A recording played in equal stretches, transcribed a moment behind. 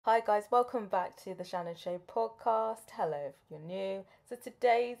Hi guys, welcome back to the Shannon Show podcast. Hello if you're new. So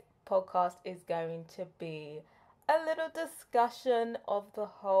today's podcast is going to be a little discussion of the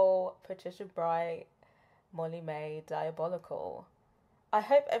whole Patricia Bright, Molly Mae diabolical. I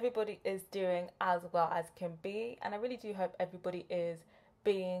hope everybody is doing as well as can be, and I really do hope everybody is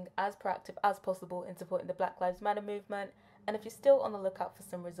being as proactive as possible in supporting the Black Lives Matter movement. And if you're still on the lookout for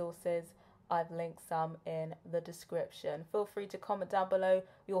some resources, I've linked some in the description. Feel free to comment down below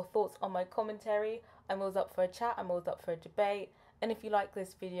your thoughts on my commentary. I'm always up for a chat, I'm always up for a debate. And if you like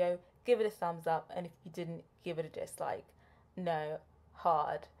this video, give it a thumbs up. And if you didn't, give it a dislike. No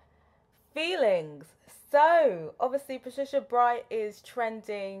hard feelings. So, obviously Patricia Bright is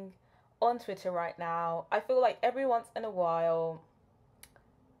trending on Twitter right now. I feel like every once in a while,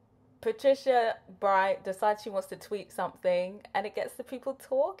 Patricia Bright decides she wants to tweet something and it gets the people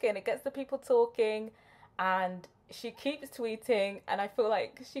talking. And she keeps tweeting, and I feel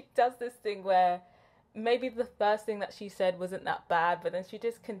like she does this thing where maybe the first thing that she said wasn't that bad, but then she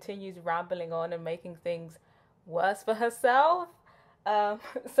just continues rambling on and making things worse for herself.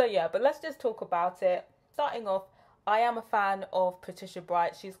 So yeah, but let's just talk about it. Starting off, I am a fan of Patricia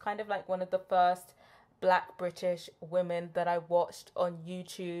Bright. She's kind of like one of the first Black British women that I watched on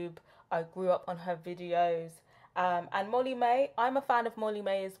YouTube. I grew up on her videos. And Molly Mae, I'm a fan of Molly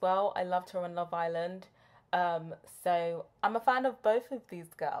Mae as well. I loved her on Love Island. So I'm a fan of both of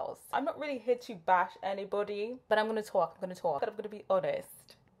these girls. I'm not really here to bash anybody, but I'm going to talk. I'm going to be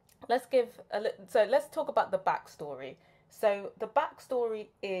honest. Let's talk about the backstory. So the backstory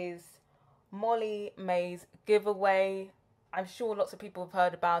is Molly Mae's giveaway. I'm sure lots of people have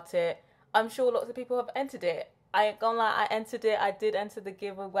heard about it. I'm sure lots of people have entered it. I ain't gonna lie, I entered it. I did enter the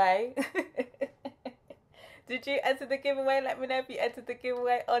giveaway. Did you enter the giveaway? Let me know if you entered the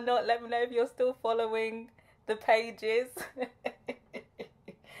giveaway or not. Let me know if you're still following the pages.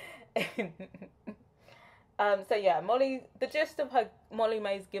 So yeah, the gist of Molly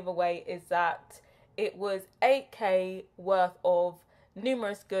Mae's giveaway is that it was 8k worth of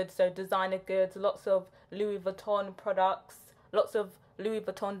numerous goods, so designer goods, lots of Louis Vuitton products, lots of Louis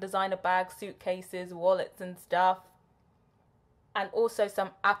Vuitton designer bags, suitcases, wallets and stuff, and also some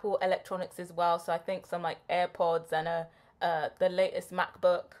Apple electronics as well. So I think some like AirPods and the latest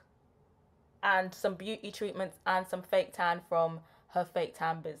MacBook, and some beauty treatments and some fake tan from her fake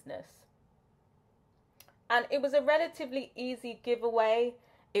tan business. And it was a relatively easy giveaway.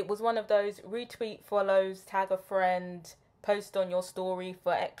 It was one of those retweet, follows, tag a friend, post on your story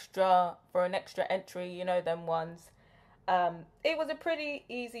for an extra entry, you know, them ones. It was a pretty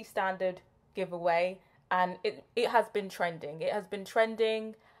easy standard giveaway, and it has been trending.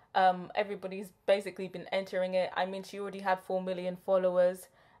 Everybody's basically been entering it. I mean, she already had 4 million followers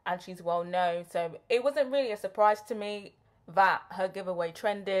and she's well known, so it wasn't really a surprise to me that her giveaway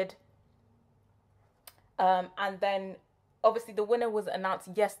trended. And then obviously the winner was announced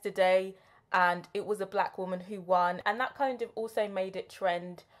yesterday, and it was a Black woman who won, and that kind of also made it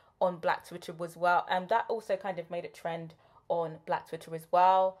trend on Black Twitter as well, and that also kind of made it trend on Black Twitter as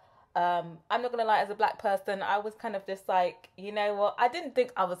well. I'm not gonna lie, as a Black person, I was kind of just like, you know what, I didn't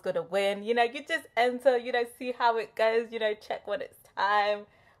think I was gonna win. You know, you just enter, you know, see how it goes, you know, check when it's time.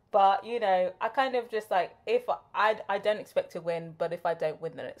 But, you know, I kind of just like, if I don't expect to win, but if I don't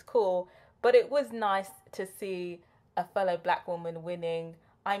win, then it's cool. But it was nice to see a fellow Black woman winning.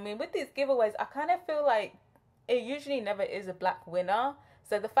 I mean, with these giveaways, I kind of feel like it usually never is a Black winner.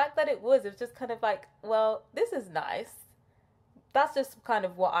 So the fact that it was just kind of like, well, this is nice. That's just kind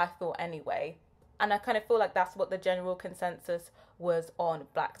of what I thought anyway. And I kind of feel like that's what the general consensus was on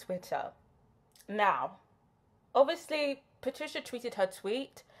Black Twitter. Now, obviously, Patricia tweeted her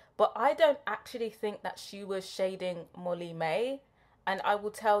tweet, but I don't actually think that she was shading Molly Mae. And I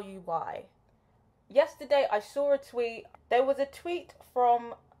will tell you why. Yesterday, I saw a tweet. There was a tweet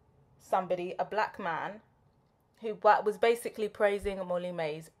from somebody, a Black man, who was basically praising Molly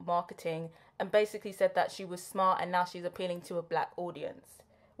Mae's marketing and basically said that she was smart and now she's appealing to a Black audience.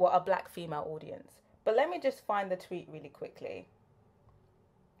 Well, a Black female audience. But let me just find the tweet really quickly,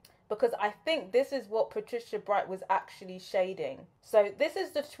 because I think this is what Patricia Bright was actually shading. So this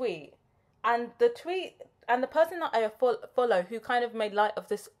is the tweet. And the person that I follow who kind of made light of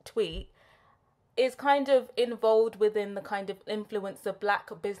this tweet is kind of involved within the kind of influencer Black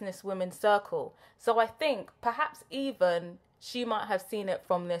business women circle. So I think perhaps even she might have seen it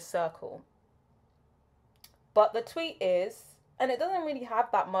from this circle. But the tweet is, and it doesn't really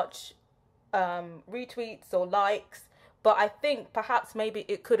have that much retweets or likes, but I think perhaps maybe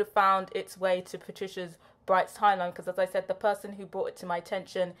it could have found its way to Patricia Bright's timeline, because as I said, the person who brought it to my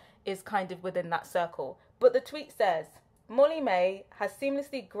attention is kind of within that circle. But the tweet says, Molly Mae has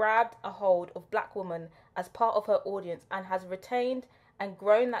seamlessly grabbed a hold of black women as part of her audience and has retained and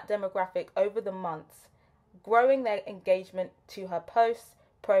grown that demographic over the months, growing their engagement to her posts,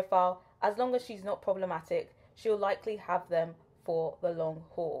 profile. As long as she's not problematic, she'll likely have them for the long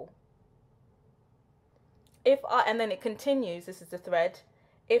haul. And then it continues, this is the thread.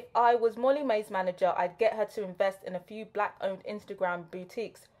 If I was Molly Mae's manager, I'd get her to invest in a few black-owned Instagram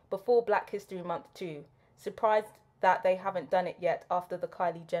boutiques before Black History Month too. Surprised that they haven't done it yet after the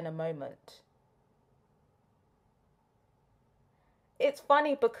Kylie Jenner moment. It's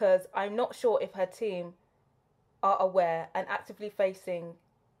funny because I'm not sure if her team are aware and actively facing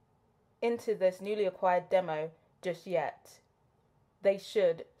into this newly acquired demo just yet. They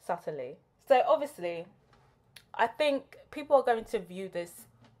should subtly. So obviously, I think people are going to view this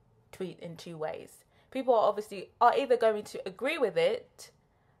tweet in two ways. People are either going to agree with it.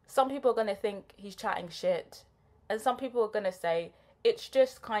 Some people are going to think he's chatting shit. And some people are going to say it's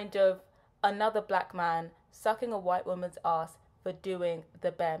just kind of another black man sucking a white woman's ass for doing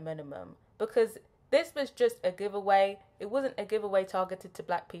the bare minimum. Because this was just a giveaway. It wasn't a giveaway targeted to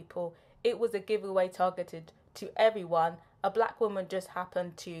black people. It was a giveaway targeted to everyone. A black woman just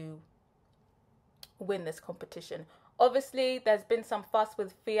happened to win this competition. Obviously, there's been some fuss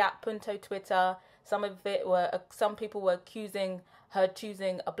with Fiat Punto Twitter. Some people were accusing her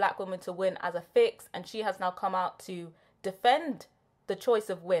choosing a black woman to win as a fix, and she has now come out to defend the choice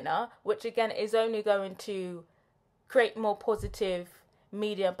of winner, which again is only going to create more positive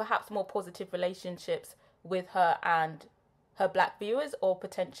media, perhaps more positive relationships with her and her black viewers, or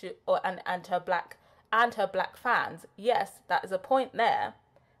and her black fans. Yes, that is a point there,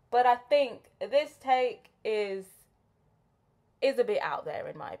 but I think this take is a bit out there,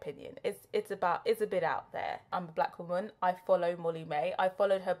 in my opinion. It's a bit out there. I'm a black woman. I follow Molly Mae. I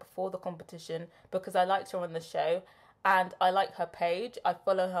followed her before the competition because I liked her on the show and I like her page. I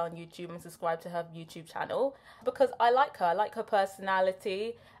follow her on YouTube and subscribe to her YouTube channel because I like her. I like her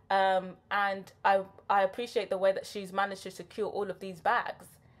personality, and I appreciate the way that she's managed to secure all of these bags.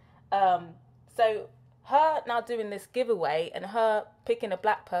 So her now doing this giveaway and her picking a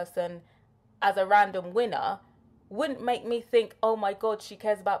black person as a random winner wouldn't make me think, oh my God, she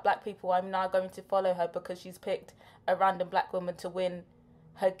cares about black people. I'm now going to follow her because she's picked a random black woman to win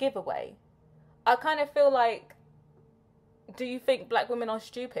her giveaway. I kind of feel like, do you think black women are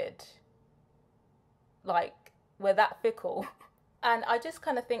stupid? Like, we're that fickle. And I just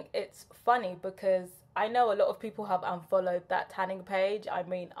kind of think it's funny because I know a lot of people have unfollowed that tanning page. I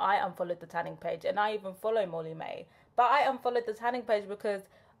mean, I unfollowed the tanning page and I even follow Molly Mae. But I unfollowed the tanning page because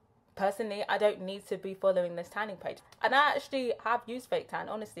personally, I don't need to be following this tanning page. And I actually have used fake tan.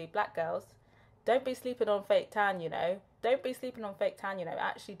 Honestly, black girls, don't be sleeping on fake tan, you know. Don't be sleeping on fake tan, you know. It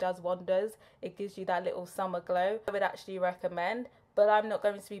actually does wonders. It gives you that little summer glow. I would actually recommend, but I'm not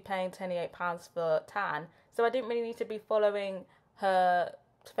going to be paying £28 for tan. So I didn't really need to be following her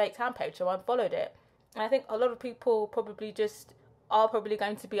fake tan page, so I unfollowed it. And I think a lot of people probably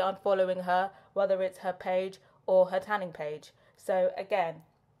going to be unfollowing her, whether it's her page or her tanning page. So again,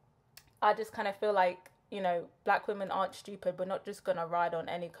 I just kind of feel like, you know, black women aren't stupid. We're not just going to ride on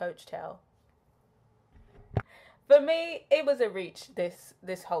any coattail. For me, it was a reach,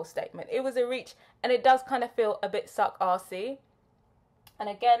 this whole statement. It was a reach, and it does kind of feel a bit suck-arsey. And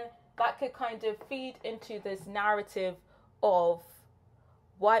again, that could kind of feed into this narrative of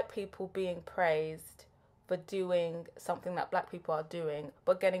white people being praised for doing something that black people are doing,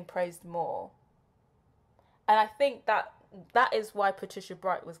 but getting praised more. And I think that is why Patricia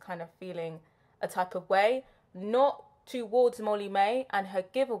Bright was kind of feeling a type of way, not towards Molly Mae and her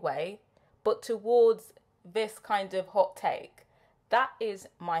giveaway, but towards this kind of hot take. That is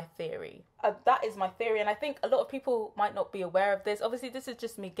my theory. And I think a lot of people might not be aware of this. Obviously, this is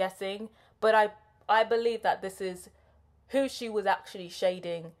just me guessing, but I believe that this is who she was actually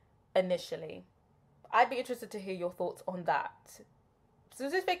shading initially. I'd be interested to hear your thoughts on that.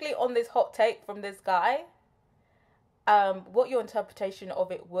 Specifically on this hot take from this guy. What your interpretation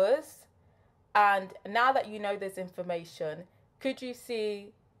of it was, and now that you know this information, could you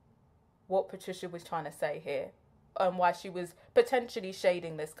see what Patricia was trying to say here, and why she was potentially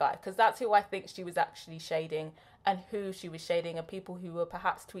shading this guy? Because that's who I think she was actually shading, and who she was shading, and people who were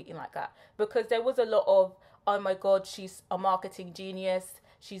perhaps tweeting like that. Because there was a lot of, oh my God, she's a marketing genius,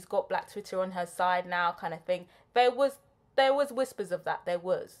 she's got black Twitter on her side now, kind of thing. There was whispers of that. There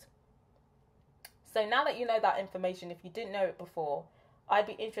was. So now that you know that information, if you didn't know it before, I'd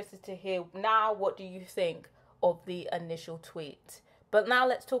be interested to hear now, what do you think of the initial tweet? But now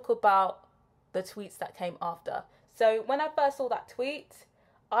let's talk about the tweets that came after. So when I first saw that tweet,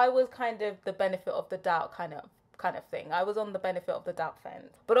 I was kind of the benefit of the doubt kind kind of thing. I was on the benefit of the doubt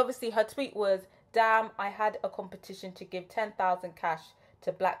fence. But obviously her tweet was, damn, I had a competition to give 10,000 cash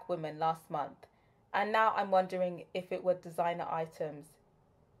to black women last month. And now I'm wondering if it were designer items,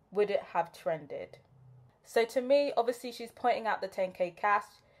 would it have trended? So to me, obviously she's pointing out the 10k cash.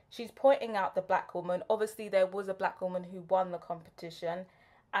 She's pointing out the black woman. Obviously there was a black woman who won the competition.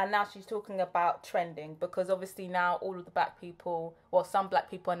 And now she's talking about trending, because obviously now all of the black people, well, some black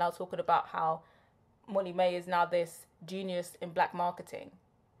people are now talking about how Molly Mae is now this genius in black marketing.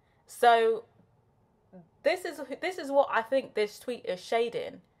 So this is what I think this tweet is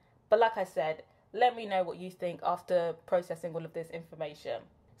shading. But like I said, let me know what you think after processing all of this information.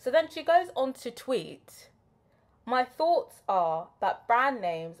 So then she goes on to tweet, my thoughts are that brand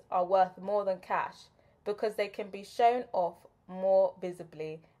names are worth more than cash because they can be shown off more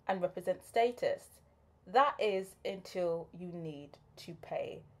visibly and represent status. That is until you need to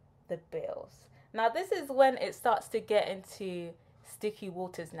pay the bills. Now this is when it starts to get into sticky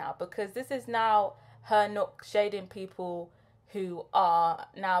waters now, because this is now her not shading people who are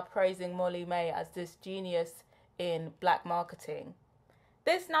now praising Molly Mae as this genius in black marketing.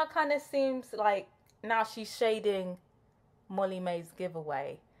 This now kind of seems like now she's shading Molly Mae's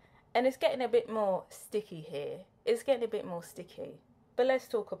giveaway. And it's getting a bit more sticky here. It's getting a bit more sticky. But let's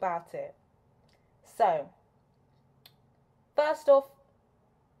talk about it. So, first off,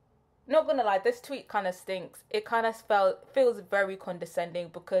 not gonna lie, this tweet kind of stinks. It kind of feels very condescending,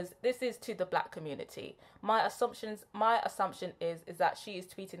 because this is to the black community. My assumption is that she is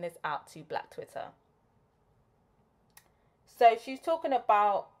tweeting this out to black Twitter. So she's talking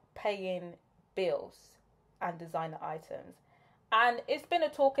about paying bills and designer items. And it's been a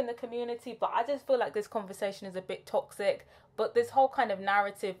talk in the community, but I just feel like this conversation is a bit toxic. But this whole kind of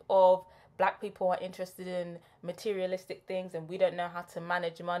narrative of black people are interested in materialistic things and we don't know how to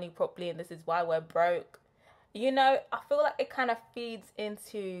manage money properly and this is why we're broke. You know, I feel like it kind of feeds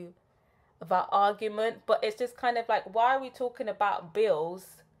into that argument, but it's just kind of like, why are we talking about bills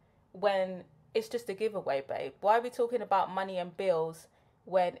when it's just a giveaway, babe? Why are we talking about money and bills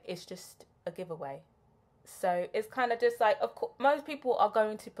when it's just a giveaway? So it's kind of just like, of course, most people are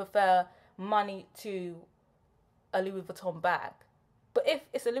going to prefer money to a Louis Vuitton bag. But if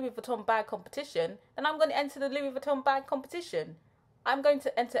it's a Louis Vuitton bag competition, then I'm going to enter the Louis Vuitton bag competition. I'm going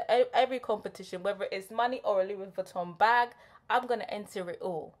to enter every competition, whether it's money or a Louis Vuitton bag, I'm going to enter it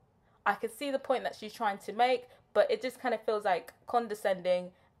all. I can see the point that she's trying to make, but it just kind of feels like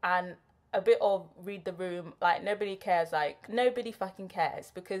condescending and a bit of read the room, like nobody cares, like nobody fucking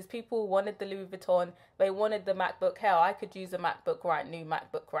cares, because people wanted the Louis Vuitton, they wanted the MacBook. Hell, I could use a MacBook new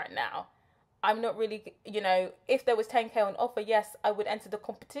MacBook right now. I'm not really, you know, if there was 10k on offer, yes, I would enter the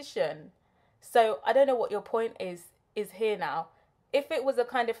competition. So I don't know what your point is here now. If it was a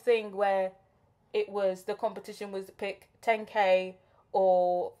kind of thing where it was, the competition was pick 10k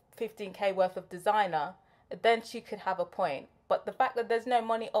or 15k worth of designer, then she could have a point. But the fact that there's no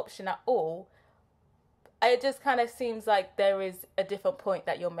money option at all, it just kind of seems like there is a different point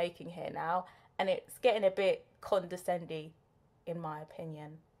that you're making here now. And it's getting a bit condescending, in my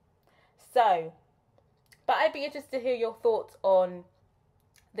opinion. So, but I'd be interested to hear your thoughts on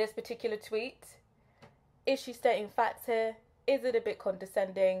this particular tweet. Is she stating facts here? Is it a bit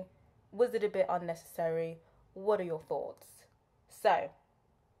condescending? Was it a bit unnecessary? What are your thoughts? So,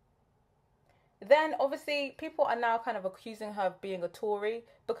 then obviously people are now kind of accusing her of being a Tory,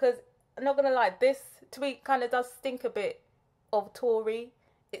 because I'm not gonna lie, this tweet kind of does stink a bit of Tory.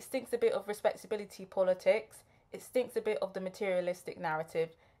 It stinks a bit of respectability politics. It stinks a bit of the materialistic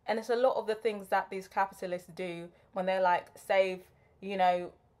narrative. And it's a lot of the things that these capitalists do when they're like, save, you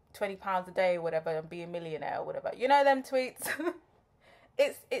know, £20 a day or whatever and be a millionaire or whatever. You know them tweets?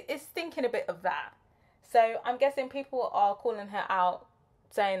 It's stinking a bit of that. So I'm guessing people are calling her out,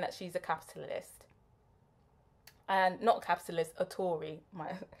 saying that she's a capitalist. And not a capitalist, a Tory.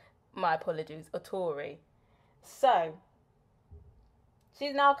 My apologies, a Tory. So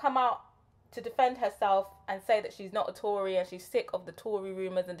she's now come out to defend herself and say that she's not a Tory and she's sick of the Tory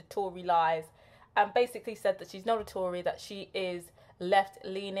rumours and the Tory lies, and basically said that she's not a Tory, that she is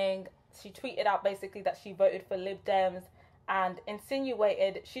left-leaning. She tweeted out basically that she voted for Lib Dems and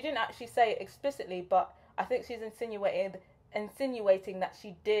insinuated, she didn't actually say it explicitly, but I think she's insinuating that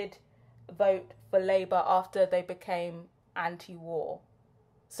she did vote for Labour after they became anti-war.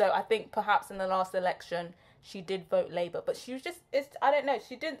 So I think perhaps in the last election she did vote Labour, but she was just, I don't know,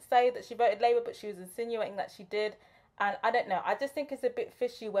 she didn't say that she voted Labour, but she was insinuating that she did. And I don't know, I just think it's a bit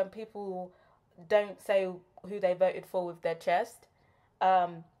fishy when people don't say who they voted for with their chest.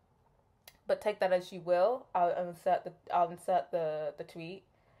 But take that as you will. I'll insert the tweet.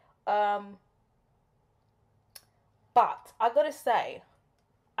 But I got to say,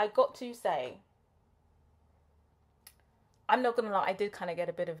 I'm not going to lie, I did kind of get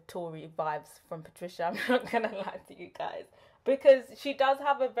a bit of Tory vibes from Patricia. I'm not going to lie to you guys. Because she does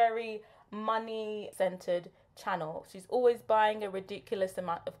have a very money-centered channel. She's always buying a ridiculous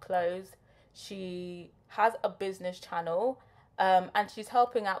amount of clothes. She has a business channel, and she's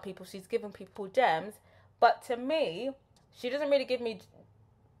helping out people. She's giving people gems. But to me, she doesn't really give me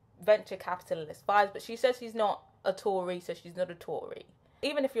venture capitalist vibes. But she says she's not a Tory, so she's not a Tory.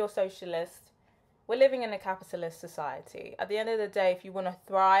 Even if you're a socialist, we're living in a capitalist society. At the end of the day, if you want to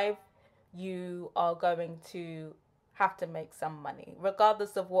thrive, you are going to have to make some money,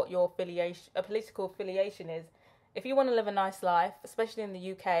 regardless of what your political affiliation is. If you want to live a nice life, especially in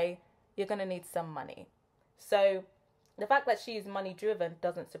the UK, you're going to need some money. So the fact that she is money driven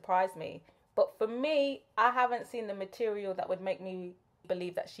doesn't surprise me. But for me, I haven't seen the material that would make me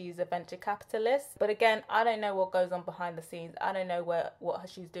believe that she's a venture capitalist. But again, I don't know what goes on behind the scenes. I don't know what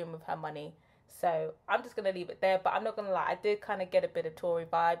she's doing with her money. So I'm just going to leave it there. But I'm not going to lie, I did kind of get a bit of Tory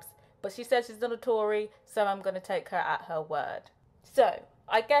vibes. But she says she's not a Tory, so I'm going to take her at her word. So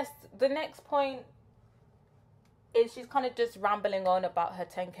I guess the next point is she's kind of just rambling on about her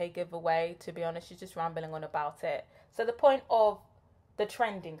 10k giveaway. To be honest, she's just rambling on about it. So the point of the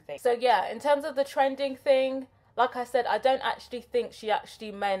trending thing. So yeah, in terms of the trending thing, like I said, I don't actually think she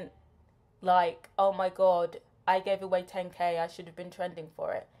actually meant like, oh my God, I gave away 10k, I should have been trending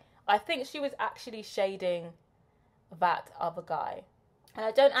for it. I think she was actually shading that other guy. And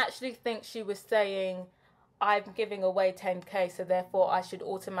I don't actually think she was saying, I'm giving away 10k, so therefore I should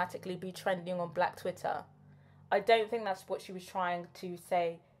automatically be trending on Black Twitter. I don't think that's what she was trying to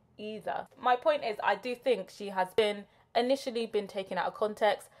say either. My point is, I do think she has initially been taken out of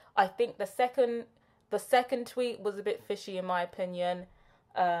context. I think the second tweet was a bit fishy in my opinion.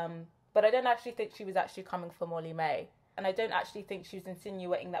 But I don't actually think she was actually coming for Molly Mae. And I don't actually think she was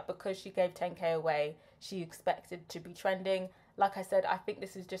insinuating that because she gave 10k away, she expected to be trending. Like I said, I think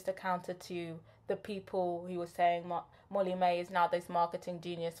this is just a counter to the people who were saying Molly Mae is now this marketing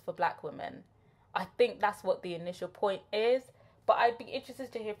genius for black women. I think that's what the initial point is. But I'd be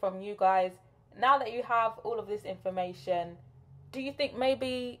interested to hear from you guys. Now that you have all of this information, do you think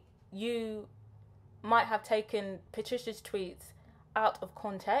maybe you might have taken Patricia's tweets out of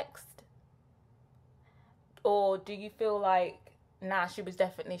context? Or do you feel like, nah, she was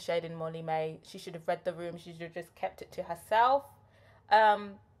definitely shading Molly Mae. She should have read the room. She should have just kept it to herself.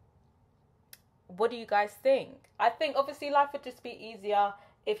 What do you guys think? I think obviously life would just be easier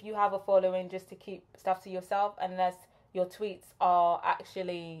if you have a following just to keep stuff to yourself, unless your tweets are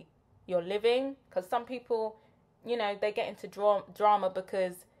actually your living. Because some people, you know, they get into drama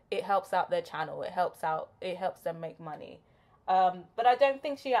because it helps out their channel. It helps them make money. But I don't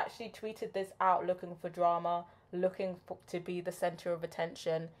think she actually tweeted this out looking for drama, looking to be the center of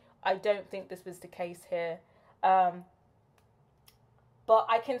attention. I don't think this was the case here. But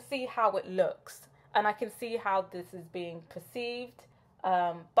I can see how it looks, and I can see how this is being perceived.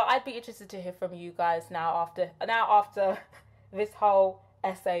 But I'd be interested to hear from you guys now after this whole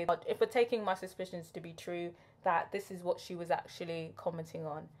essay. If we're taking my suspicions to be true, that this is what she was actually commenting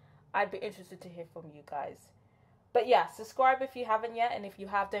on, I'd be interested to hear from you guys. But yeah, subscribe if you haven't yet, and if you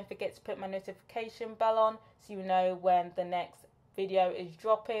have, don't forget to put my notification bell on so you know when the next video is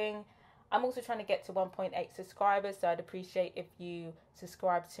dropping. I'm also trying to get to 1.8 subscribers, so I'd appreciate if you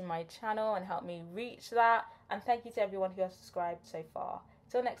subscribe to my channel and help me reach that. And thank you to everyone who has subscribed so far.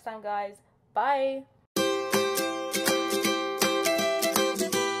 Till next time, guys. Bye.